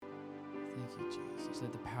you, Jesus.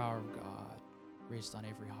 Let the power of God rest on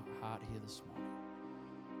every heart here this morning.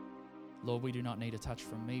 Lord, we do not need a touch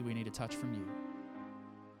from me. We need a touch from you.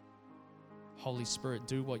 Holy Spirit,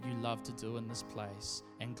 do what you love to do in this place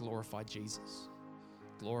and glorify Jesus.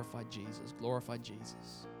 Glorify Jesus. Glorify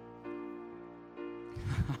Jesus.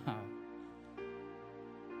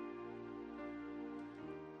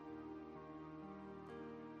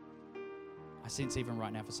 I sense even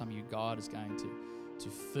right now for some of you, God is going to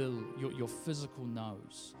fill your physical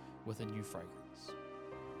nose with a new fragrance.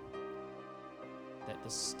 That the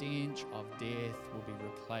stench of death will be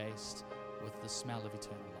replaced with the smell of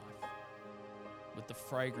eternal life, with the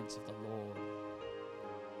fragrance of the Lord.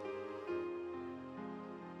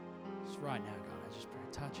 Just right now, God, I just pray,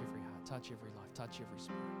 touch every heart, touch every life, touch every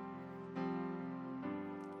spirit.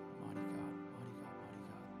 Mighty God, mighty God, mighty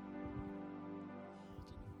God.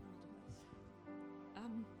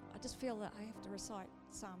 I just feel that I have to recite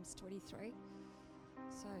Psalms 23.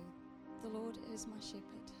 So, the Lord is my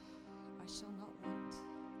shepherd, I shall not want.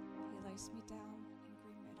 He lays me down in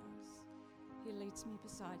green meadows. He leads me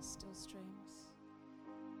beside still streams.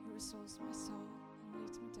 He restores my soul and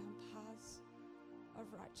leads me down paths of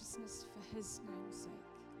righteousness for his name's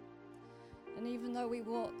sake. And even though we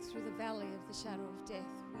walk through the valley of the shadow of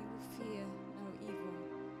death, we will fear no evil.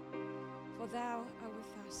 For thou art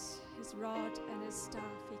with us, his rod and his staff,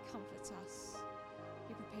 he comforts us.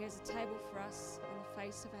 He prepares a table for us in the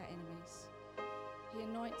face of our enemies. He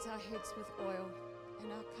anoints our heads with oil,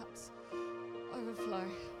 and our cups overflow.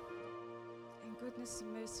 And goodness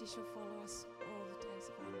and mercy shall follow us all the days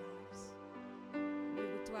of our lives. We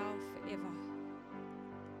will dwell forever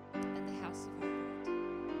in the house of our God.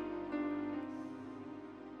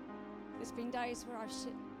 There's been days where I've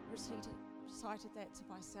recited that to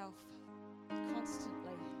myself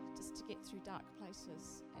constantly, just to get through dark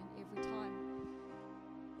places, and every time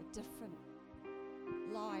a different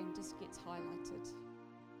line just gets highlighted.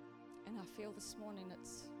 And I feel this morning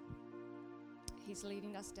he's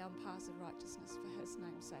leading us down paths of righteousness for his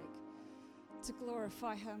name's sake, to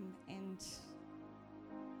glorify him and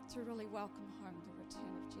to really welcome home the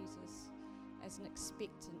return of Jesus as an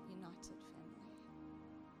expectant, united family.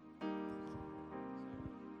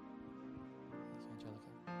 Thank you,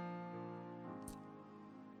 Angelica.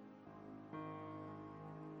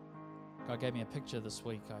 God gave me a picture this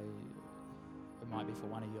week. It might be for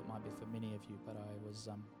one of you, it might be for many of you, but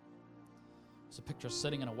it's a picture of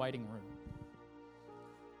sitting in a waiting room.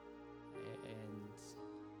 And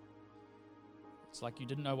it's like you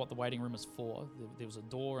didn't know what the waiting room is for. There was a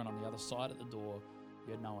door, and on the other side of the door,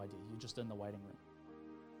 you had no idea. You're just in the waiting room.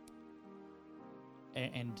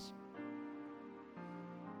 And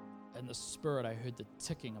in the spirit, I heard the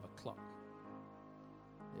ticking of a clock.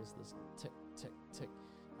 There's this tick, tick, tick.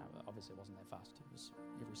 Obviously, it wasn't that fast. It was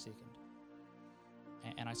every second.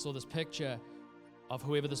 And I saw this picture of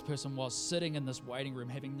whoever this person was sitting in this waiting room,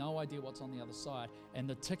 having no idea what's on the other side. And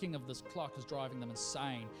the ticking of this clock is driving them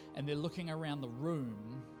insane. And they're looking around the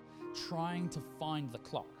room, trying to find the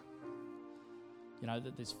clock. You know,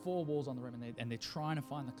 there's 4 walls on the room, and they're trying to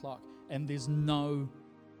find the clock. And there's no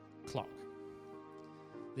clock.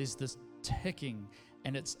 There's this ticking.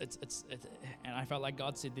 And it's and I felt like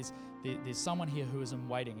God said there's someone here who is in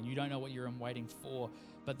waiting, and you don't know what you're in waiting for,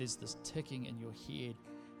 but there's this ticking in your head,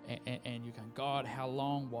 and you're going, God, how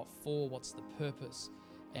long, what for, what's the purpose?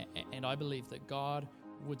 And I believe that God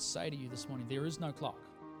would say to you this morning, there is no clock.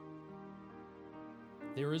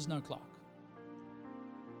 There is no clock.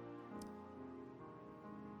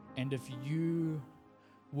 And if you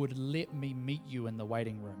would let me meet you in the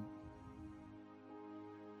waiting room,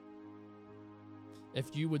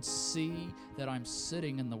 if you would see that I'm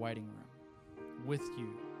sitting in the waiting room with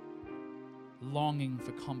you, longing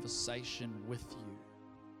for conversation with you,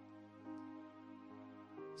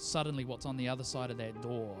 suddenly what's on the other side of that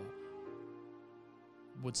door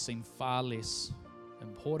would seem far less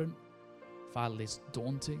important, far less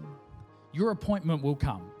daunting. Your appointment will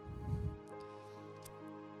come.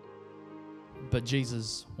 But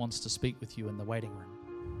Jesus wants to speak with you in the waiting room.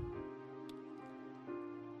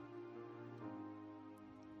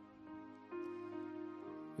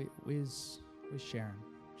 Where's Sharon?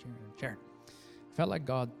 Sharon. I felt like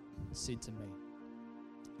God said to me,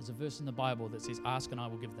 there's a verse in the Bible that says, ask and I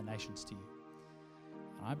will give the nations to you.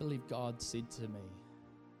 And I believe God said to me,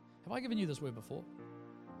 have I given you this word before?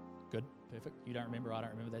 Good, perfect. You don't remember, I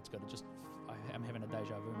don't remember, that's good. I'm having a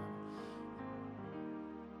deja vu moment.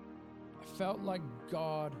 I felt like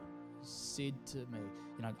God said to me,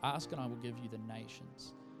 ask and I will give you the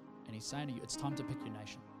nations. And he's saying to you, it's time to pick your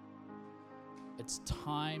nation. It's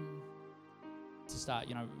time to start,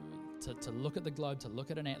 to look at the globe, to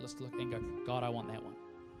look at an atlas, to look and go, God, I want that one.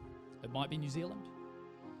 It might be New Zealand,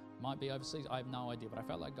 might be overseas, I have no idea, but I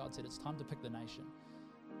felt like God said it's time to pick the nation.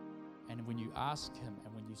 And when you ask him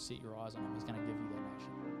and when you set your eyes on him, he's going to give you that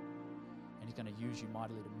nation. And he's going to use you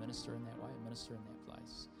mightily to minister in that way, minister in that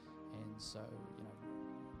place. And so,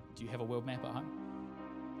 do you have a world map at home?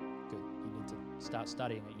 Good. You need to start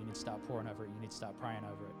studying it. You need to start poring over it. You need to start praying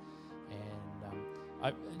over it.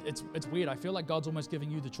 And it's weird. I feel like God's almost giving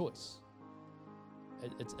you the choice.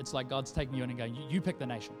 It's like God's taking you in and going, you pick the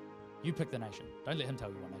nation. You pick the nation. Don't let him tell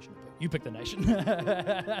you what nation to pick. You pick the nation.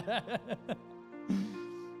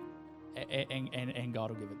 and God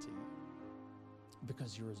will give it to you.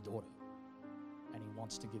 Because you're his daughter. And he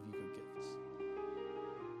wants to give you good gifts.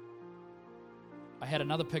 I had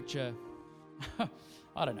another picture.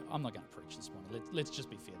 I don't know. I'm not going to preach this morning. Let's just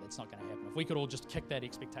be fair. That's not going to happen. If we could all just kick that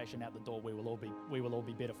expectation out the door, we will all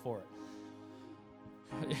be better for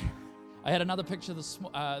it. I had another picture in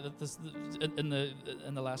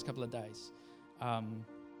the last couple of days.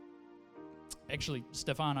 Actually,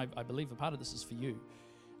 Stefan, I believe a part of this is for you.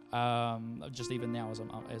 Just even now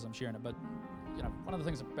as I'm sharing it, but one of the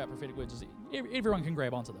things about prophetic words is everyone can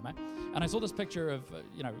grab onto them, eh? And I saw this picture of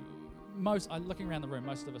looking around the room.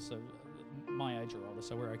 Most of us are my age or older,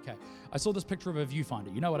 so we're okay. I saw this picture of a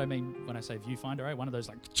viewfinder. You know what I mean when I say viewfinder, right? One of those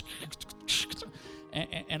like,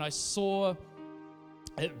 and I saw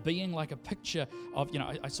it being like a picture of,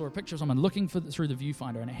 I saw a picture of someone looking through the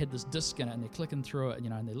viewfinder, and it had this disc in it, and they're clicking through it,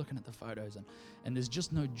 and they're looking at the photos, and there's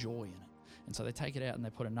just no joy in it. And so they take it out and they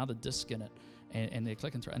put another disc in it, and they're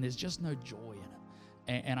clicking through it, and there's just no joy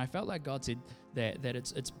in it. And I felt like God said that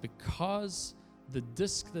it's because the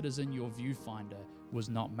disc that is in your viewfinder was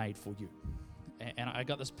not made for you. And I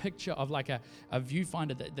got this picture of like a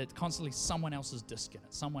viewfinder that constantly someone else's disc in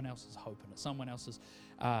it, someone else's hope in it, someone else's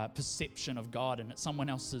perception of God in it, someone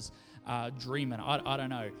else's dream in it. I don't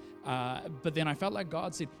know. But then I felt like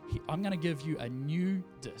God said, I'm going to give you a new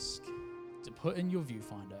disc to put in your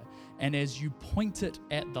viewfinder. And as you point it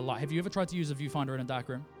at the light, have you ever tried to use a viewfinder in a dark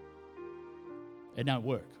room? It don't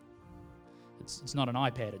work. It's not an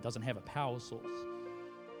iPad. It doesn't have a power source.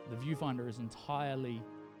 The viewfinder is entirely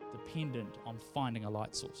dependent on finding a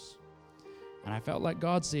light source. And I felt like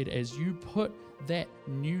God said, as you put that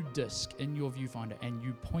new disc in your viewfinder and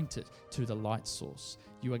you point it to the light source,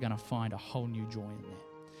 you are going to find a whole new joy in that.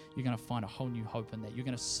 You're going to find a whole new hope in that. You're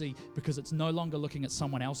going to see, because it's no longer looking at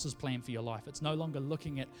someone else's plan for your life. It's no longer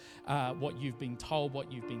looking at what you've been told,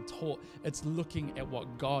 what you've been taught. It's looking at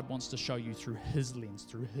what God wants to show you through his lens,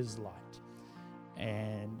 through his light.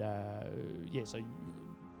 And so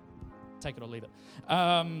take it or leave it.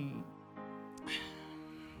 Thank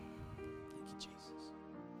you, Jesus.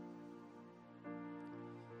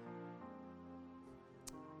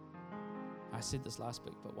 I said this last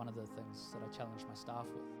week, but one of the things that I challenged my staff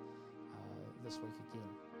with this week again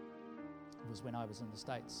was when I was in the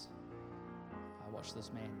States. I watched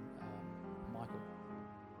this man, Michael,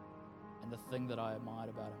 and the thing that I admired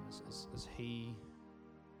about him is he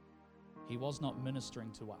was not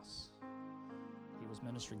ministering to us. He was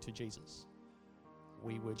ministering to Jesus.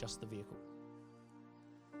 We were just the vehicle.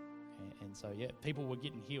 And so, people were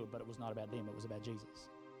getting healed, but it was not about them. It was about Jesus.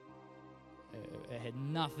 It had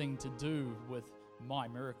nothing to do with my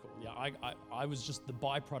miracle. I was just the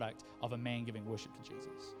byproduct of a man giving worship to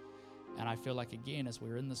Jesus. And I feel like, again, as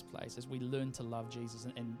we're in this place, as we learn to love Jesus,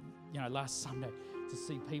 and last Sunday, to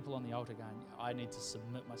see people on the altar going, I need to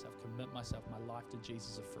submit myself, commit myself, my life to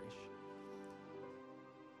Jesus afresh.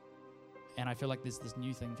 And I feel like there's this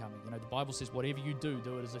new thing coming. The Bible says, whatever you do,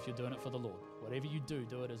 do it as if you're doing it for the Lord. Whatever you do,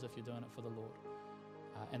 do it as if you're doing it for the Lord.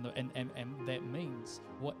 And that means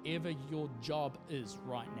whatever your job is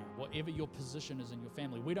right now, whatever your position is in your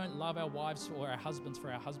family, we don't love our wives or our husbands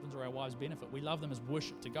for our husbands or our wives' benefit. We love them as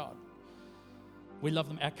worship to God. We love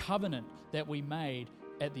them. Our covenant that we made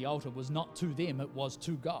at the altar was not to them, it was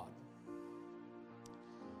to God.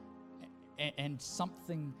 And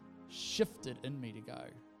something shifted in me to go,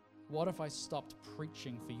 what if I stopped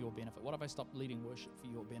preaching for your benefit? What if I stopped leading worship for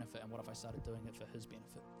your benefit? And what if I started doing it for his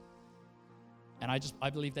benefit? And I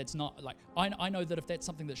believe that's not like, I know that if that's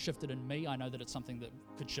something that shifted in me, I know that it's something that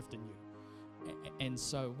could shift in you. And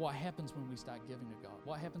so what happens when we start giving to God?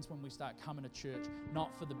 What happens when we start coming to church,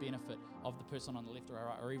 not for the benefit of the person on the left or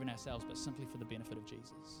right, or even ourselves, but simply for the benefit of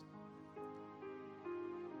Jesus?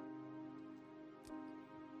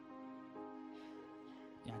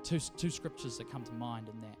 Two scriptures that come to mind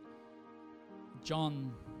in that.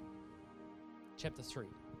 John chapter 3.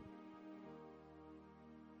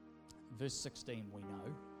 Verse 16, we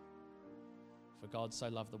know, for God so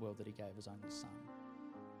loved the world that he gave his only son,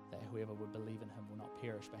 that whoever would believe in him will not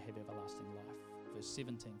perish but have everlasting life. Verse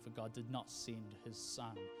 17, for God did not send his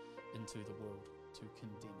Son into the world to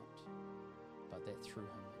condemn it, but that through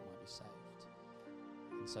him it might be saved.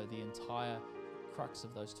 And so the entire crux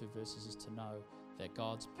of those two verses is to know that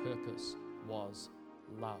God's purpose was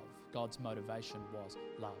love. God's motivation was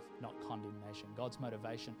love, not condemnation. God's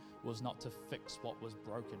motivation was not to fix what was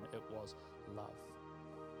broken, it was love.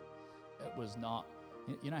 It was not,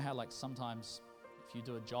 you know how like sometimes if you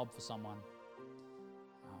do a job for someone,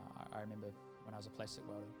 I remember when I was a plastic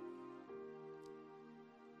welder,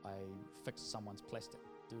 I fixed someone's plastic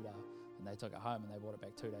doodah and they took it home and they brought it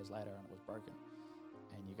back 2 days later and it was broken.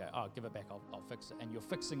 And you go, oh, give it back, I'll fix it. And you're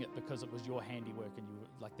fixing it because it was your handiwork and you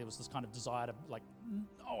like there was this kind of desire to like,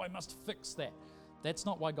 oh, I must fix that. That's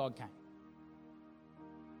not why God came.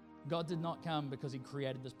 God did not come because he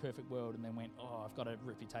created this perfect world and then went, oh, I've got a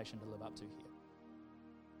reputation to live up to here.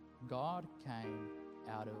 God came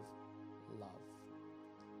out of love.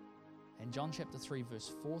 And John chapter 3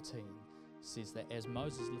 verse 14 says that as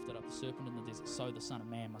Moses lifted up the serpent in the desert, so the Son of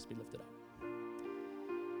Man must be lifted up.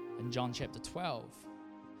 In John chapter 12,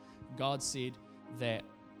 God said that,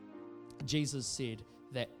 Jesus said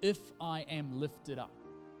that if I am lifted up,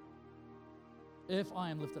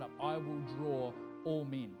 I will draw all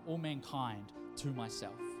men, all mankind to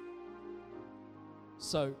myself.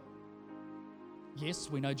 So, yes,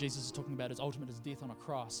 we know Jesus is talking about his death on a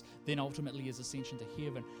cross, then ultimately his ascension to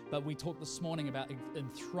heaven. But we talked this morning about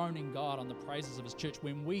enthroning God on the praises of his church.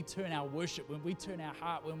 When we turn our worship, when we turn our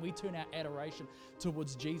heart, when we turn our adoration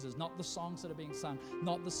towards Jesus, not the songs that are being sung,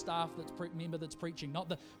 not the staff member that's preaching, not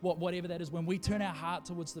the whatever that is, when we turn our heart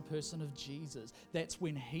towards the person of Jesus, that's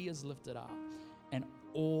when he is lifted up. And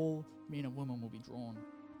all men and women will be drawn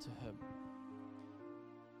to him.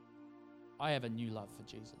 I have a new love for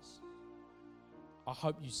Jesus. I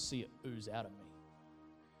hope you see it ooze out of me.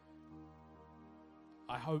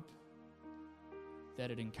 I hope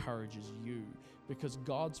that it encourages you, because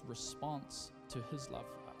God's response to his love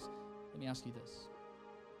for us. Let me ask you this.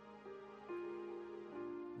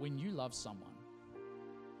 When you love someone,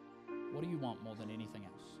 what do you want more than anything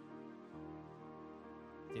else?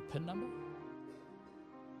 Their PIN number?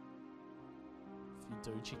 If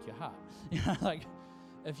you do, check your heart. You know, like,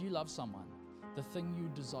 if you love someone, the thing you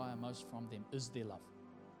desire most from them is their love.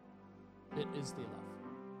 It is their love.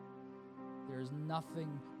 There is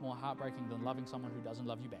nothing more heartbreaking than loving someone who doesn't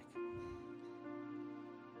love you back.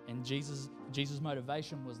 And Jesus'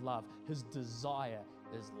 motivation was love. His desire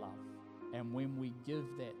is love. And when we give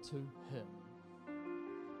that to him,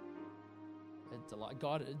 it delights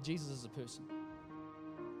God. Jesus is a person.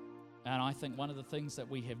 And I think one of the things that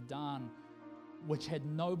we have done, which had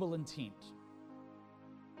noble intent,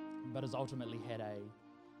 but has ultimately had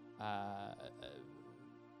I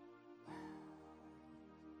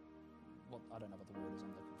don't know what the word is I'm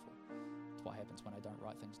looking for. It's what happens when I don't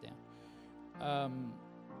write things down.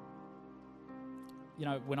 You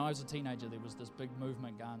know, when I was a teenager, there was this big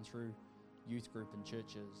movement going through youth group and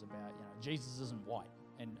churches about, you know, Jesus isn't white.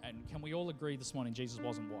 And can we all agree this morning Jesus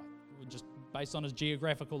wasn't white? Just based on his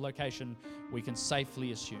geographical location, we can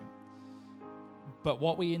safely assume. But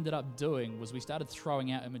what we ended up doing was we started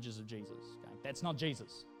throwing out images of Jesus. Okay? That's not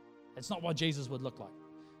Jesus. That's not what Jesus would look like.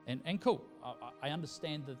 And cool, I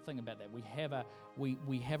understand the thing about that. We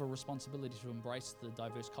have a responsibility to embrace the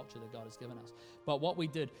diverse culture that God has given us. But what we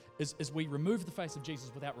did is we removed the face of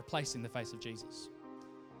Jesus without replacing the face of Jesus.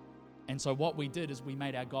 And so what we did is we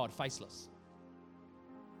made our God faceless.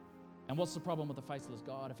 And what's the problem with a faceless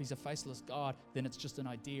God? If he's a faceless God, then it's just an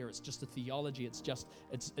idea, it's just a theology, it's just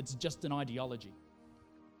an ideology.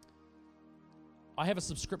 I have a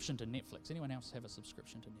subscription to Netflix. Anyone else have a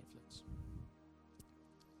subscription to Netflix?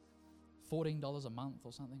 $14 a month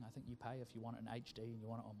or something, I think you pay if you want it in HD and you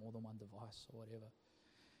want it on more than one device or whatever.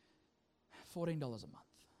 $14 a month.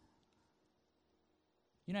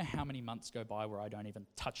 You know how many months go by where I don't even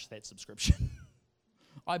touch that subscription?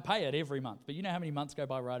 I pay it every month, but you know how many months go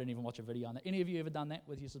by where I don't even watch a video on that? Any of you ever done that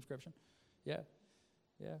with your subscription? Yeah?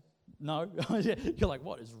 Yeah? No? You're like,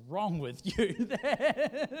 what is wrong with you?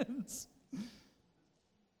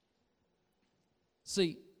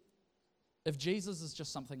 See, if Jesus is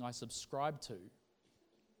just something I subscribe to,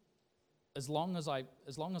 as long as I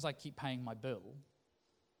keep paying my bill,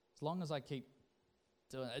 as long as I keep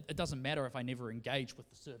doing it, it doesn't matter if I never engage with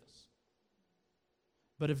the service.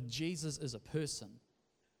 But if Jesus is a person,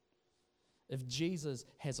 if Jesus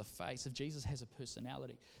has a face, if Jesus has a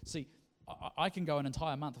personality, see, I can go an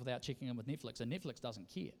entire month without checking in with Netflix, and Netflix doesn't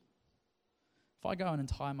care. If I go an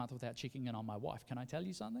entire month without checking in on my wife, can I tell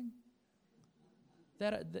you something?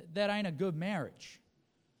 That ain't a good marriage.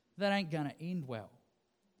 That ain't going to end well.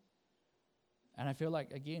 And I feel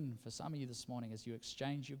like, again, for some of you this morning, as you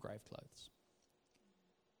exchange your grave clothes,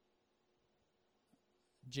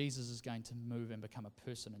 Jesus is going to move and become a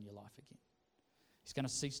person in your life again. He's going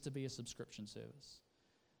to cease to be a subscription service.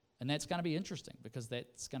 And that's going to be interesting because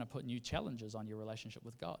that's going to put new challenges on your relationship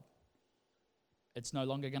with God. It's no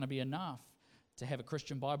longer going to be enough to have a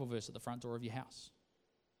Christian Bible verse at the front door of your house.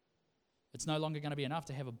 It's no longer going to be enough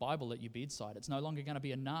to have a Bible at your bedside. It's no longer going to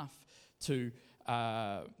be enough to,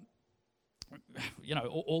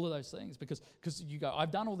 all of those things because you go,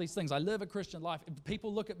 I've done all these things. I live a Christian life.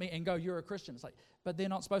 People look at me and go, you're a Christian. It's like, but they're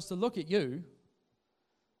not supposed to look at you.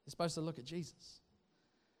 They're supposed to look at Jesus.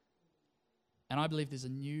 And I believe there's a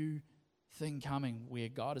new thing coming where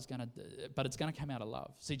God is going to, but it's going to come out of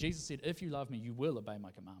love. See, Jesus said, if you love me, you will obey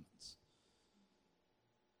my commandments.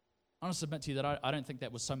 I want to submit to you that I don't think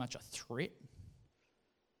that was so much a threat.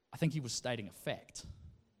 I think he was stating a fact.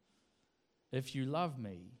 If you love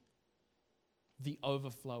me, the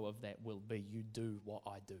overflow of that will be you do what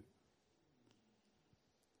I do.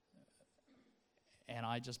 And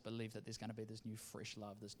I just believe that there's going to be this new fresh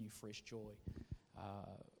love, this new fresh joy.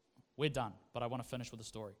 We're done, but I want to finish with a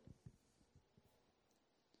story.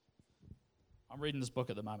 I'm reading this book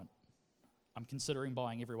at the moment. I'm considering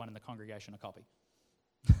buying everyone in the congregation a copy.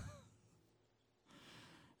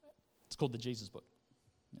 It's called The Jesus Book.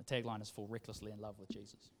 The tagline is "For Recklessly in Love with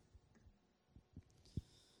Jesus."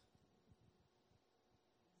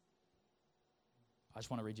 I just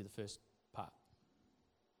want to read you the first part.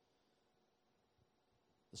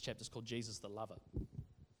 This chapter is called Jesus the Lover.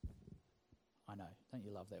 I know, don't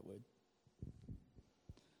you love that word?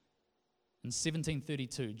 In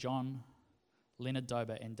 1732, John Leonard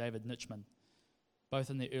Dober and David Nitschmann, both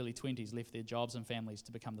in their early 20s, left their jobs and families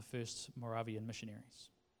to become the first Moravian missionaries.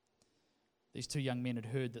 These two young men had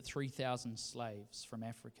heard that 3,000 slaves from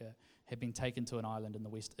Africa had been taken to an island in the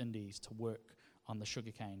West Indies to work on the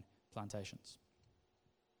sugarcane plantations.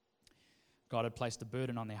 God had placed a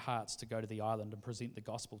burden on their hearts to go to the island and present the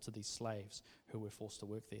gospel to these slaves who were forced to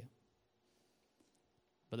work there.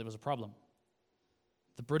 But there was a problem.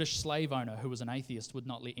 The British slave owner, who was an atheist, would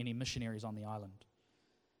not let any missionaries on the island.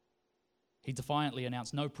 He defiantly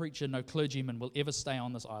announced, no preacher, no clergyman will ever stay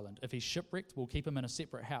on this island. If he's shipwrecked, we'll keep him in a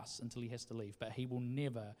separate house until he has to leave, but he will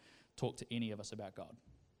never talk to any of us about God.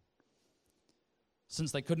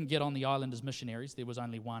 Since they couldn't get on the island as missionaries, there was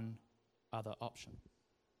only one other option.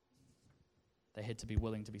 They had to be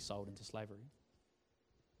willing to be sold into slavery.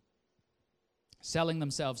 Selling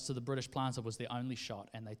themselves to the British planter was their only shot,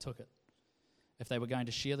 and they took it. If they were going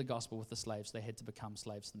to share the gospel with the slaves, they had to become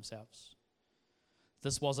slaves themselves.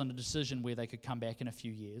 This wasn't a decision where they could come back in a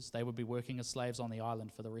few years. They would be working as slaves on the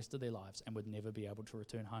island for the rest of their lives and would never be able to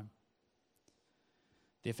return home.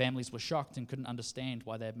 Their families were shocked and couldn't understand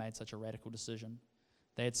why they had made such a radical decision.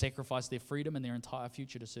 They had sacrificed their freedom and their entire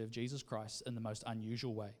future to serve Jesus Christ in the most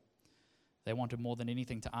unusual way. They wanted more than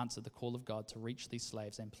anything to answer the call of God to reach these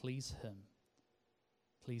slaves and please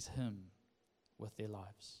Him with their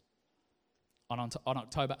lives. On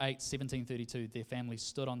October 8, 1732, their families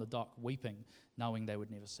stood on the dock weeping, knowing they would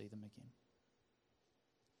never see them again.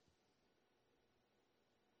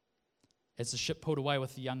 As the ship pulled away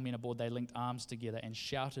with the young men aboard, they linked arms together and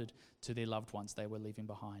shouted to their loved ones they were leaving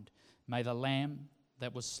behind, "May the Lamb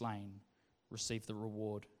that was slain receive the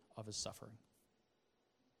reward of his suffering."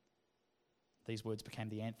 These words became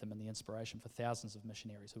the anthem and the inspiration for thousands of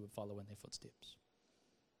missionaries who would follow in their footsteps.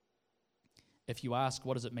 If you ask,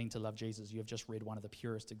 what does it mean to love Jesus? You have just read one of the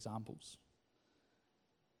purest examples.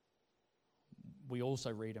 We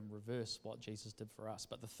also read in reverse what Jesus did for us.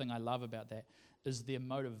 But the thing I love about that is their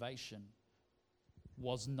motivation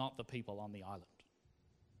was not the people on the island.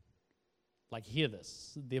 Like, hear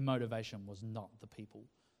this. Their motivation was not the people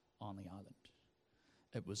on the island.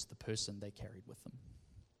 It was the person they carried with them.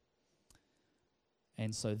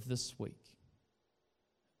 And so this week,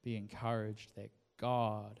 be encouraged that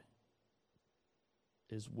God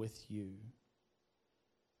is with you,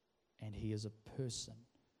 and He is a person,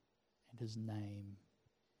 and His name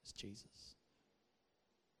is Jesus.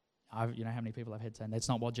 You know how many people I've had saying, that's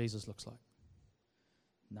not what Jesus looks like?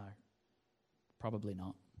 No, probably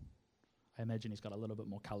not. I imagine He's got a little bit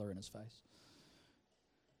more color in His face.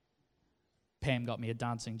 Pam got me a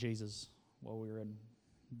dancing Jesus while we were in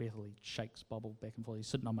Bethel. He shakes, bobble back and forth. He's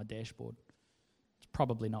sitting on my dashboard. It's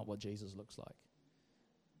probably not what Jesus looks like.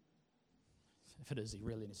 If it is, he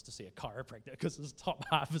really needs to see a chiropractor because his top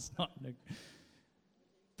half is not new.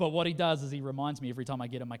 But what he does is he reminds me every time I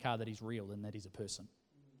get in my car that he's real and that he's a person.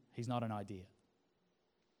 He's not an idea.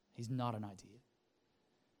 He's not an idea.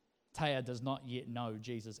 Taya does not yet know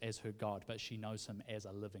Jesus as her God, but she knows him as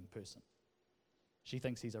a living person. She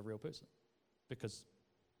thinks he's a real person because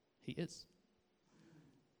he is.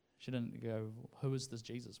 She didn't go, who is this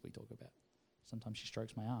Jesus we talk about? Sometimes she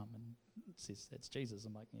strokes my arm and says, that's Jesus.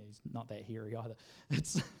 I'm like, yeah, he's not that hairy either.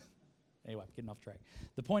 Anyway, getting off track.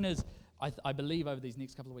 The point is, I believe over these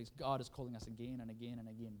next couple of weeks, God is calling us again and again and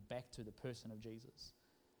again back to the person of Jesus.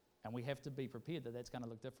 And we have to be prepared that that's going to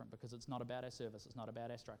look different, because it's not about our service, it's not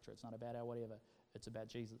about our structure, it's not about our whatever, it's about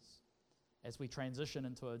Jesus. As we transition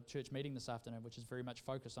into a church meeting this afternoon, which is very much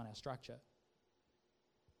focused on our structure,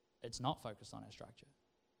 it's not focused on our structure.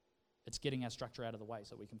 It's getting our structure out of the way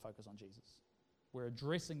so we can focus on Jesus. We're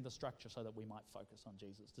addressing the structure so that we might focus on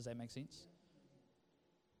Jesus. Does that make sense?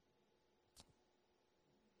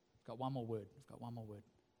 I've got one more word.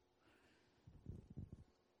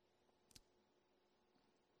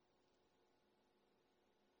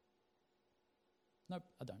 Nope,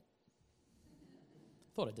 I don't.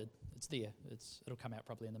 Thought I did. It's there. It'll come out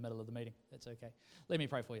probably in the middle of the meeting. That's okay. Let me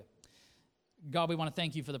pray for you. God, we want to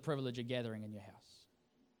thank you for the privilege of gathering in your house.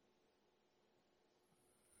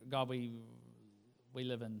 God, we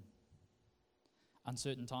live in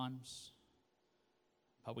uncertain times,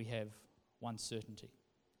 but we have one certainty,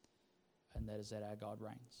 and that is that our God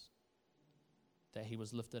reigns, that he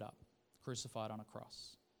was lifted up, crucified on a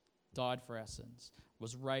cross, died for our sins,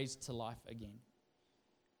 was raised to life again,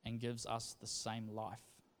 and gives us the same life.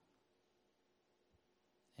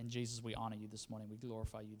 And Jesus, we honor you this morning. We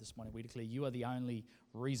glorify you this morning. We declare you are the only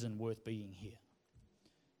reason worth being here.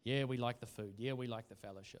 Yeah, we like the food. Yeah, we like the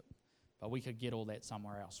fellowship. But we could get all that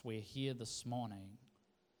somewhere else. We're here this morning,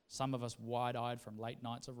 some of us wide-eyed from late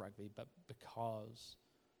nights of rugby, but because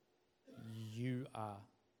you are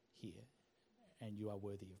here and you are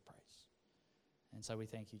worthy of praise. And so we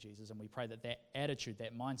thank you, Jesus, and we pray that that attitude,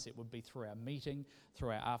 that mindset would be through our meeting, through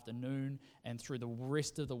our afternoon, and through the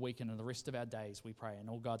rest of the weekend and the rest of our days, we pray. And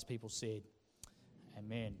all God's people said,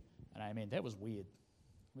 amen and amen. That was weird.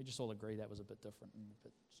 We just all agree that was a bit different and a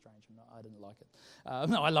bit strange. I didn't like it.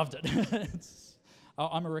 No, I loved it.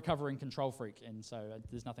 I'm a recovering control freak, and so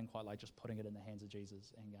there's nothing quite like just putting it in the hands of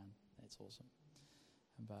Jesus and going, that's awesome.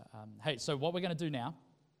 But hey, so what we're going to do now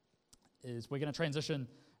is we're going to transition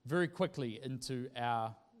very quickly into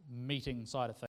our meeting side of things.